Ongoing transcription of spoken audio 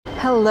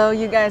Hello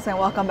you guys, and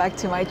welcome back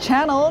to my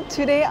channel.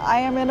 Today I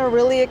am in a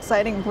really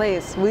exciting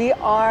place. We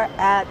are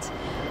at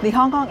the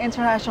Hong Kong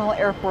International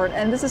Airport,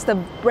 and this is the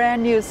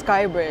brand new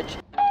Sky Bridge.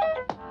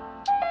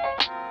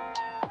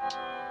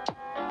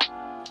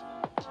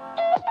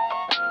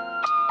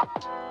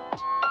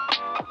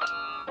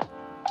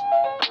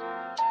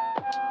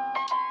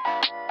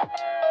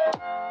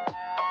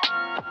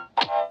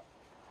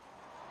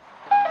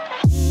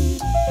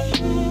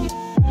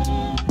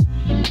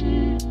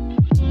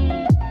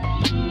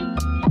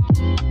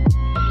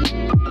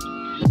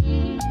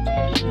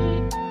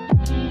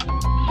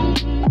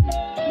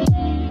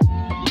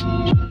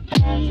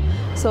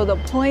 So the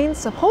planes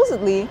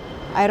supposedly,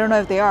 I don't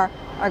know if they are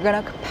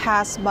gonna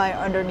pass by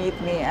underneath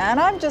me, and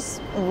I'm just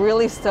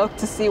really stoked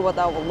to see what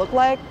that will look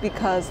like,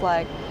 because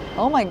like,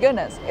 oh my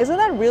goodness, isn't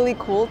that really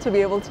cool to be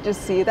able to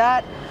just see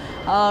that?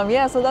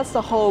 Yeah, so that's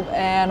the hope,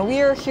 and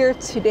we are here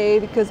today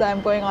because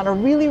I'm going on a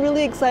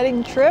really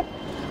exciting trip.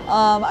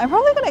 I'm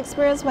probably gonna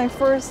experience my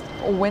first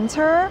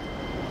winter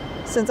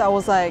since I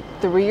was like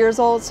 3 years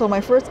old, so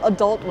my first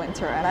adult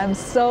winter, and I'm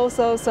so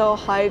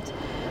hyped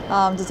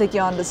to take you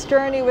on this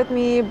journey with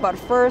me. But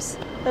first,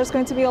 there's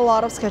going to be a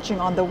lot of sketching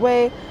on the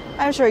way.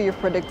 I'm sure you've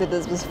predicted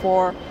this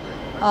before,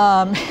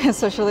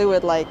 especially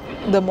with like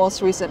the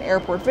most recent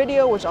airport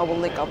video, which I will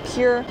link up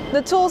here.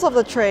 The tools of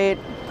the trade,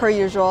 per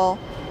usual,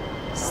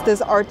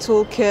 this art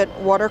toolkit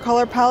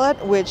watercolor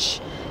palette,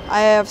 which I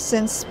have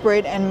since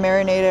sprayed and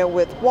marinated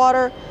with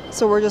water,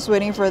 so we're just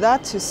waiting for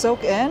that to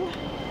soak in.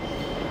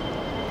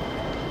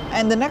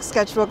 And the next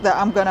sketchbook that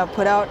I'm gonna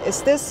put out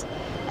is this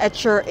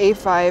Isjwara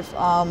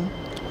A5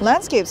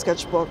 landscape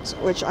sketchbook,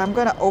 which I'm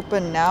gonna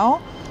open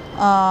now.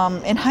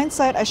 In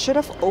hindsight, I should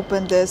have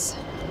opened this.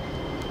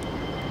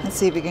 Let's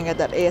see if we can get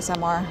that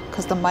ASMR,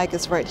 because the mic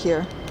is right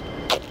here.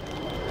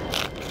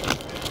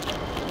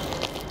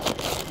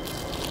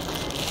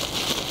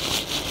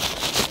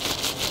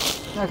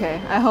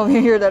 Okay, I hope you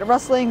hear that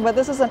rustling, but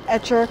this is an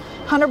Isjwara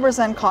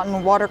 100%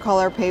 cotton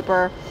watercolor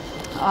paper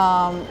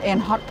in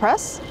hot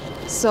press.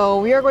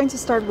 So we are going to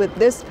start with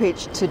this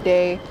page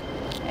today,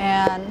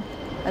 and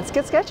let's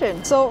get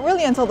sketching. So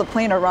really, until the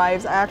plane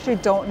arrives, I actually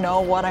don't know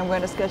what I'm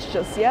going to sketch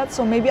just yet.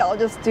 So maybe I'll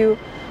just do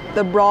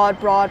the broad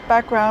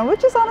background,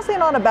 which is honestly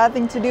not a bad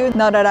thing to do.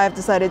 Now that I've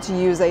decided to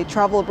use a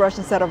travel brush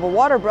instead of a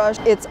water brush,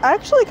 it's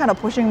actually kind of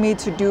pushing me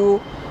to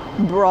do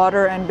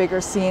broader and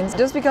bigger scenes,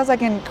 just because I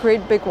can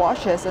create big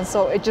washes, and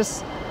so it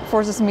just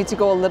forces me to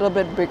go a little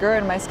bit bigger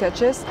in my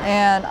sketches,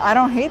 and I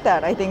don't hate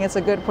that. I think it's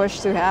a good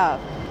push to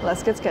have.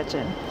 Let's get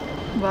sketching.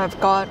 I've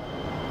got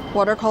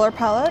watercolor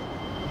palette,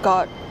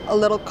 got a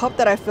little cup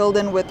that I filled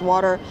in with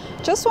water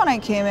just when I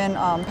came in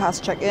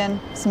past check-in.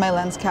 It's my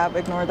lens cap,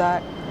 ignore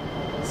that.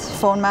 It's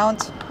phone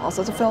mount,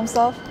 also to film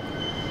stuff.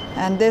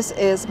 And this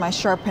is my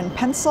sharpen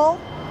pencil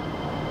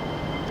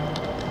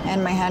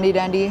and my handy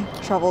dandy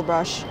travel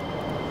brush.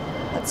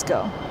 Let's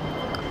go.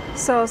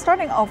 So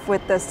starting off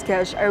with the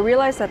sketch, I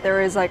realized that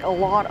there is like a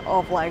lot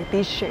of like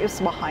these shapes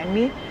behind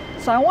me.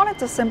 So I wanted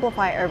to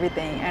simplify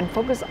everything and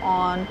focus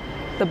on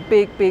the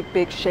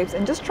big shapes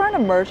and just trying to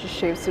merge the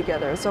shapes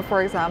together. So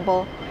for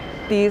example,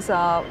 these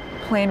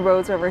plain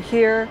roads over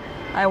here,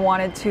 I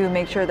wanted to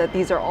make sure that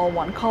these are all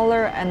one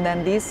color, and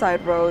then these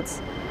side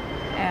roads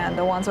and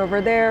the ones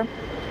over there,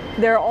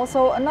 they're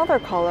also another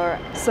color.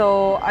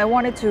 So I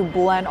wanted to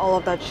blend all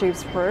of that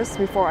shapes first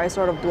before I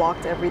sort of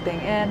blocked everything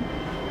in.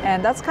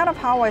 And that's kind of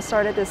how I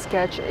started this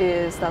sketch,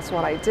 is that's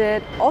what I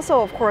did. Also,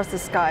 of course, the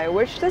sky,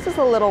 which this is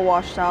a little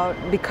washed out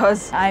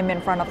because I'm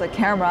in front of the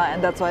camera,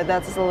 and that's why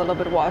that's a little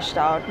bit washed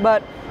out.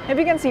 But if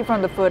you can see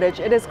from the footage,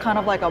 it is kind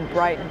of like a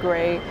bright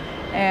gray,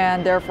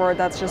 and therefore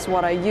that's just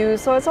what I use.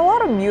 So it's a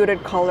lot of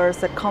muted colors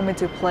that come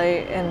into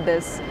play in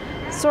this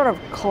sort of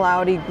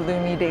cloudy,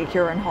 gloomy day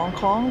here in Hong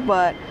Kong.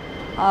 But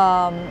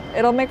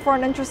it'll make for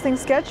an interesting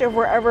sketch if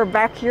we're ever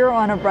back here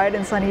on a bright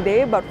and sunny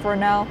day. But for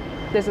now,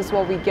 this is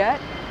what we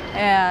get.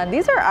 And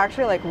these are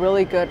actually like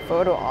really good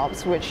photo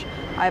ops, which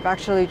I've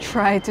actually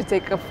tried to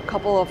take a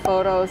couple of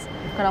photos.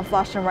 I'm gonna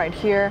flash them right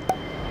here.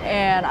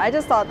 And I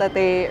just thought that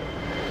they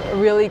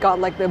really got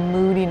like the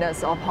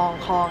moodiness of Hong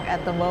Kong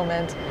at the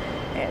moment.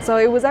 So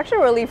it was actually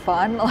really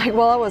fun. Like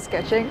while I was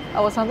sketching,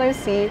 I would sometimes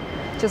see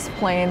just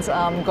planes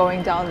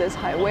going down this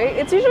highway.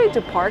 It's usually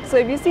to park. So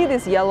if you see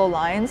these yellow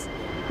lines,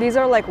 these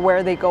are like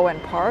where they go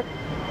and park.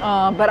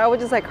 But I would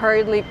just like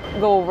hurriedly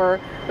go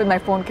over with my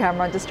phone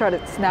camera and just try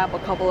to snap a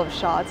couple of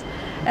shots.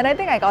 And I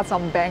think I got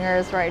some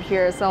bangers right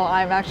here. So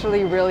I'm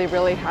actually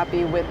really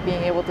happy with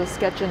being able to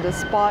sketch in this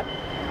spot.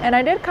 And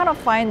I did kind of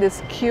find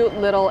this cute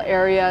little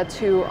area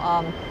to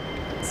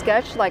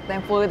sketch. Like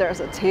thankfully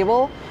there's a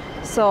table.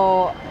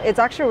 So it's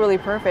actually really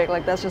perfect.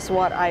 Like that's just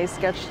what I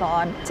sketched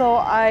on. So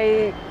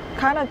I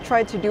kind of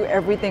tried to do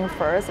everything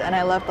first, and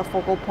I left the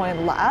focal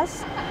point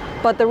last.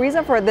 But the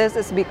reason for this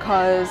is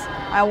because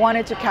I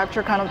wanted to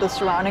capture kind of the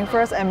surrounding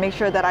first and make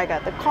sure that I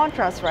got the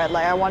contrast right.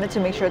 Like I wanted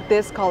to make sure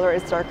this color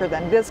is darker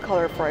than this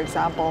color, for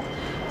example.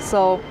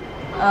 So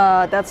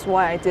that's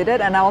why I did it.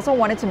 And I also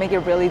wanted to make it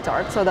really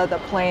dark so that the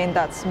plane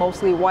that's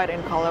mostly white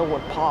in color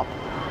would pop.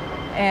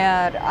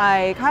 And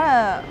I kind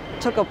of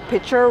took a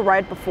picture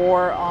right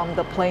before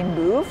the plane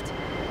moved.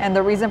 And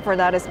the reason for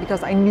that is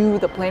because I knew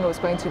the plane was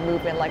going to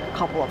move in like a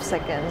couple of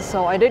seconds.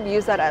 So I did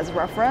use that as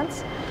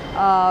reference.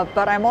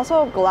 But I'm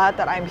also glad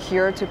that I'm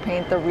here to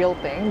paint the real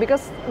thing,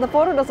 because the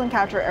photo doesn't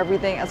capture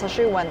everything,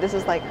 especially when this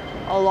is like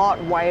a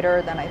lot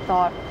wider than I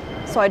thought.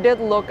 So I did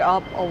look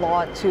up a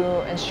lot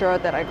to ensure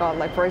that I got,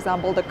 like, for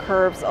example, the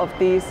curves of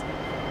these.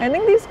 I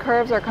think these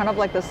curves are kind of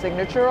like the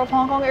signature of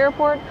Hong Kong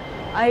Airport.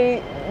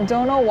 I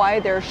don't know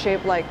why they're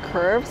shaped like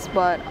curves,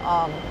 but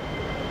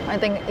I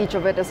think each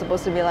of it is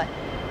supposed to be like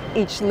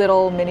each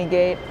little mini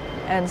gate,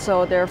 and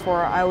so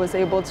therefore I was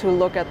able to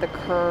look at the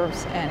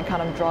curves and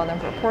kind of draw them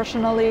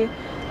proportionally.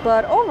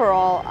 But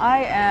overall,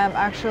 I am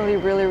actually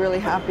really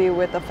happy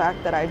with the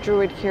fact that I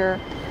drew it here.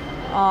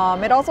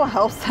 It also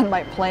helps that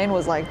my plane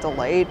was like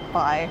delayed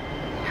by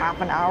half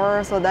an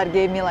hour, so that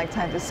gave me like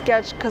time to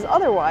sketch, because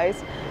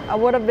otherwise I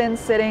would have been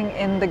sitting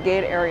in the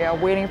gate area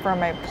waiting for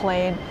my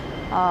plane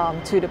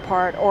to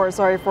depart, or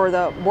sorry, for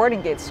the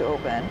boarding gates to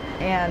open,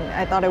 and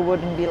I thought it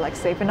wouldn't be like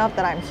safe enough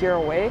that I'm here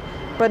away.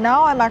 But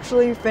now I'm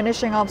actually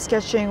finishing up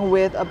sketching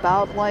with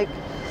about like,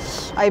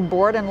 I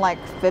board in like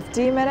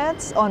 50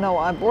 minutes. Oh no,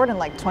 I board in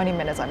like 20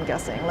 minutes, I'm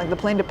guessing. Like the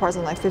plane departs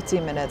in like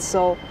 15 minutes.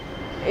 So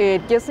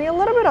it gives me a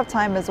little bit of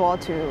time as well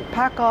to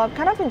pack up,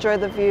 kind of enjoy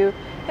the view,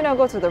 you know,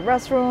 go to the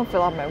restroom,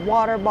 fill up my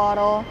water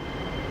bottle.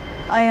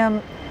 I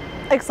am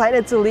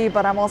excited to leave,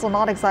 but I'm also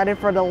not excited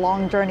for the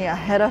long journey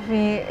ahead of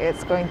me.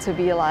 It's going to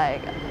be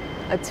like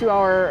a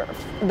 2-hour,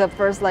 the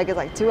first leg is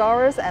like 2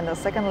 hours and the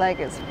second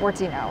leg is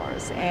 14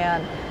 hours.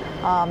 And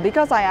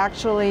because I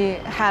actually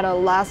had a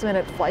last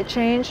minute flight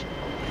change,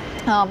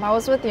 I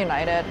was with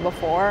United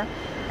before,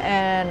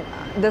 and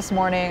this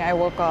morning I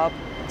woke up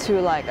to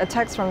like a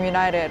text from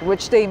United,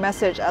 which they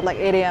messaged at like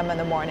 8 a.m. in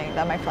the morning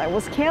that my flight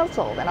was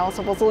canceled and I was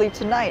supposed to leave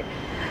tonight.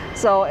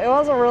 So it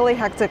was a really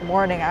hectic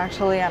morning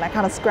actually, and I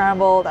kind of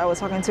scrambled. I was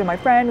talking to my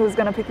friend who's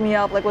gonna pick me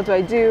up, like what do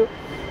I do?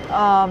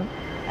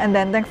 And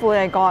then thankfully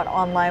I got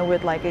online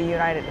with like a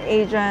United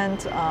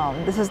agent.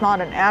 This is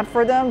not an ad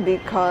for them,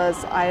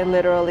 because I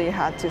literally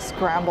had to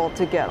scramble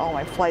to get all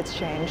my flights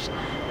changed.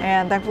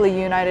 And thankfully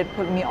United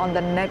put me on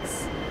the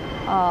next,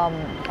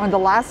 on the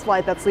last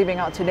flight that's leaving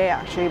out today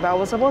actually. But I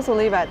was supposed to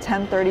leave at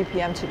 10:30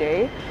 p.m.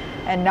 today,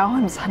 and now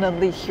I'm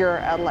suddenly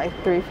here at like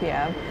 3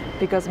 p.m.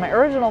 because my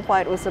original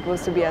flight was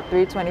supposed to be at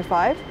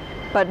 3:25,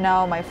 but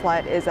now my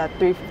flight is at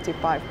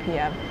 3:55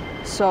 p.m.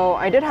 So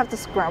I did have to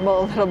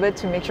scramble a little bit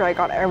to make sure I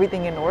got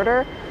everything in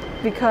order,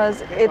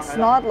 because it's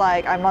not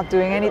like I'm not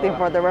doing anything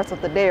for the rest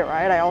of the day,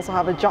 right? I also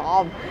have a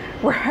job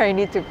where I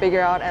need to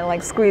figure out and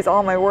like squeeze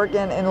all my work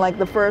in like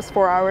the first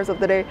 4 hours of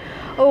the day.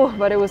 Oh,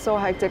 but it was so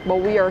hectic.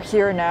 But we are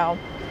here now,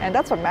 and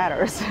that's what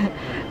matters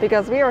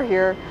because we are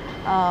here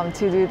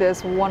to do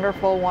this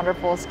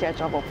wonderful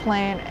sketch of a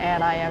plane,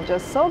 and I am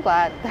just so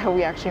glad that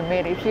we actually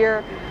made it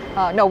here.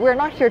 No, we're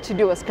not here to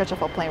do a sketch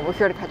of a plane, we're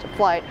here to catch a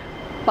flight,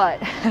 but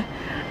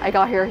I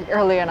got here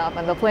early enough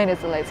and the plane is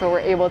delayed, so we're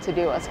able to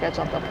do a sketch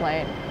of the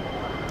plane.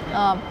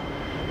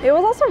 It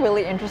was also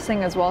really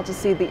interesting as well to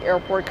see the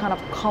airport kind of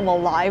come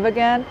alive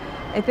again.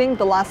 I think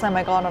the last time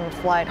I got on a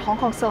flight, Hong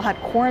Kong still had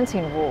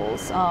quarantine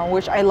rules,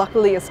 which I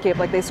luckily escaped.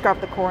 Like they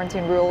scrapped the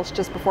quarantine rules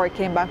just before I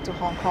came back to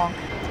Hong Kong.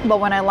 But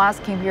when I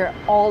last came here,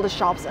 all the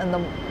shops in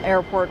the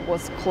airport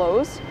was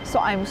closed. So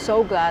I'm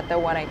so glad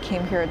that when I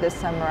came here this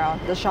time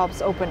around, the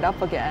shops opened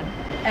up again.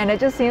 And it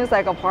just seems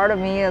like a part of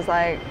me is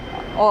like,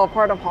 oh, a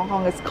part of Hong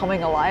Kong is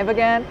coming alive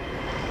again.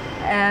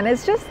 And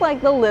it's just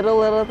like the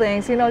little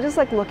things, you know, just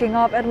like looking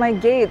up at my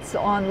gates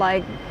on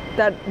like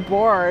that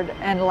board,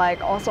 and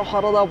like also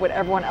huddled up with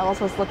everyone else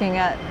who's looking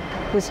at,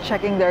 who's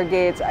checking their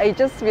gates. It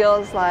just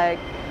feels like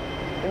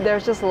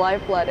there's just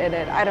lifeblood in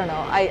it. I don't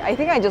know. I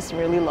think I just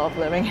really love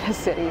living in a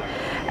city,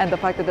 and the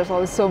fact that there's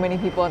always so many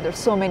people and there's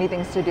so many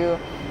things to do.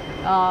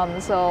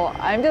 So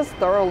I'm just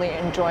thoroughly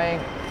enjoying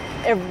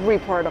every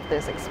part of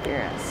this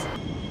experience.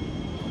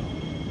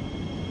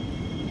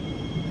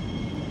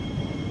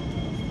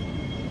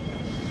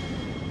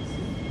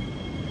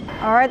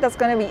 All right, that's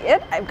gonna be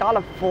it. I've got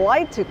a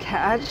flight to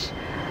catch.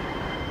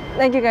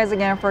 Thank you guys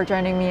again for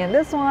joining me in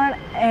this one.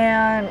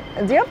 And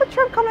do you have a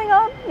trip coming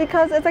up?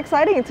 Because it's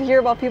exciting to hear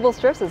about people's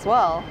trips as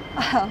well.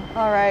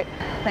 All right,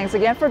 thanks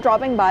again for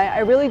dropping by. I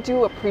really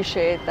do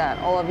appreciate that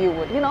all of you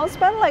would, you know,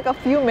 spend like a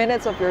few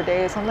minutes of your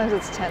day. Sometimes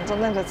it's 10,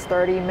 sometimes it's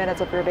 30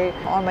 minutes of your day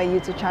on my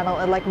YouTube channel.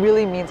 It like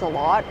really means a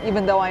lot,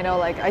 even though I know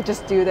like I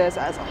just do this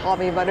as a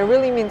hobby, but it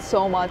really means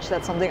so much.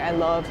 That's something I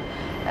love.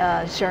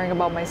 Sharing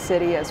about my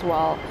city as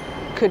well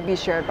could be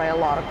shared by a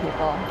lot of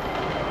people.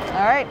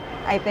 All right,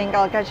 I think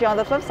I'll catch you on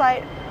the flip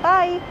side.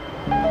 Bye.